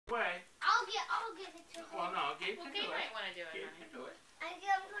Way. I'll give it to him. Well, no, Gabe can do Gabe it. might want to do it, Gabe honey. can do it. I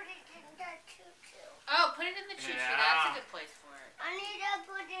can put it in the choo-choo. Oh, put it in the choo-choo. Yeah. That's a good place for it. I need to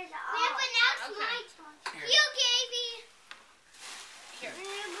put it on. Yeah, but now it's my turn. Here. You, Gaby. Here. I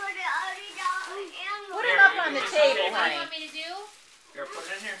need to put it on the animal. Put it up on the table, What do you honey. want me to do? Here, put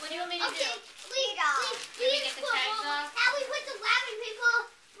it in here. What do you want me to do? Okay, please get the tags off? How we put the wrapping paper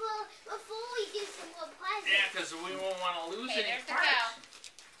before we do some more presents. Yeah, because we won't want to lose Okay, any there's the parts. cow.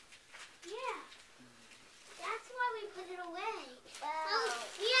 Yeah. That's why we put it away. Wow.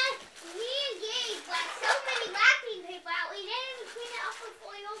 Me and Gabe got so many wrapping paper out, we didn't even clean it up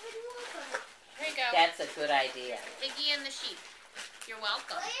before we opened the water. Here you go. That's a good idea. Piggy and the sheep. You're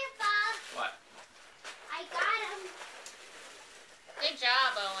welcome. Where, Bob? What? I got him. Good job,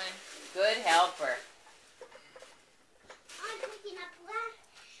 Owen. Good helper. I'm picking up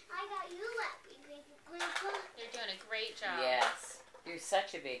I got you wrapping paper, Grandpa. You're doing a great job. Yes. You're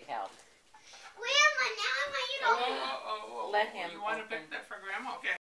such a big help. Where am I now? Am I, Oh, Let him You want to open. pick that for Grandma? Okay.